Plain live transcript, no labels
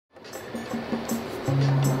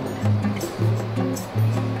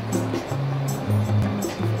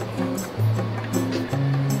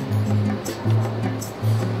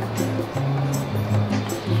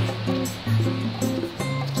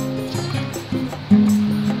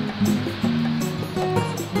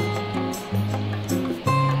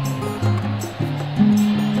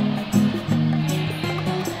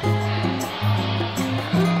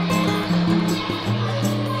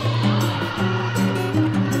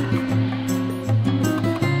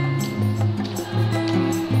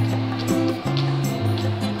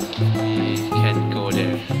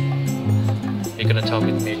the top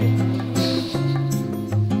in the middle.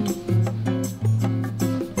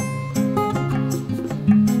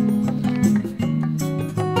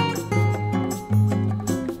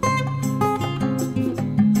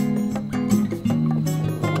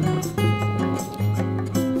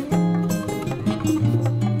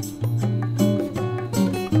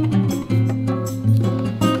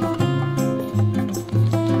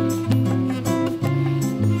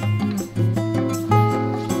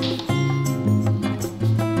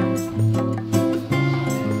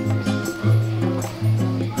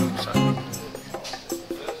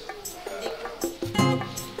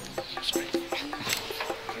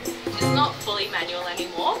 Manual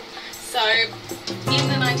anymore. So in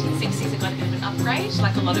the 1960s it got a bit of an upgrade,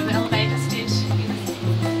 like a lot of elevators did.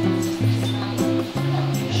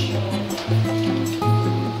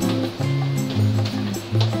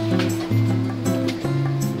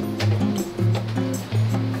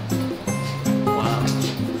 Wow.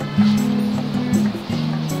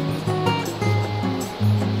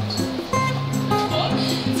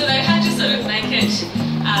 So they had to sort of make it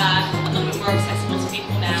a little bit more accessible to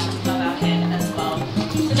people now above our head as well.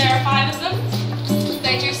 So there are 5 of them.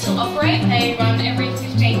 They do still operate. They run every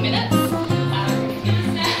 15 minutes.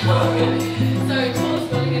 So tallest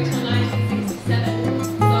building until 1967.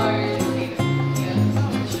 So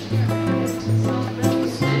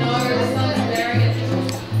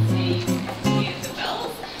the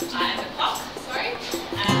bells and the clock. Sorry.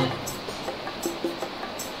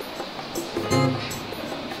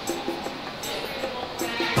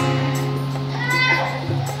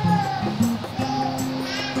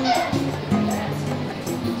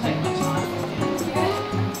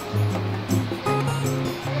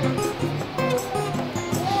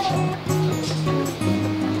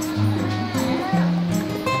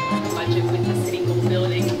 With the City Hall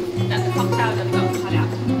building, that the clock tower that got cut out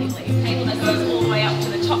completely. Cable that goes all the way up to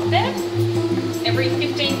the top there, every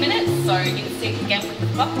 15 minutes, so in sync again with the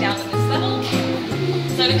clock down at this level.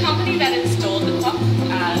 So the company that installed the clock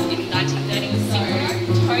in 1930 was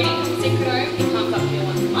Tony Synchronome. He comes up here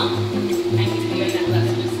once a month and he's been doing that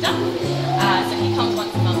sort of stuff. So he comes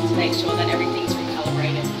once a month to make sure that everything's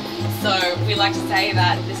recalibrated. So we like to say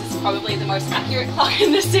that this is probably the most accurate clock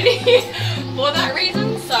in the city for that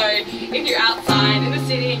reason. So if you're outside in the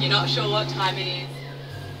city and you're not sure what time it is,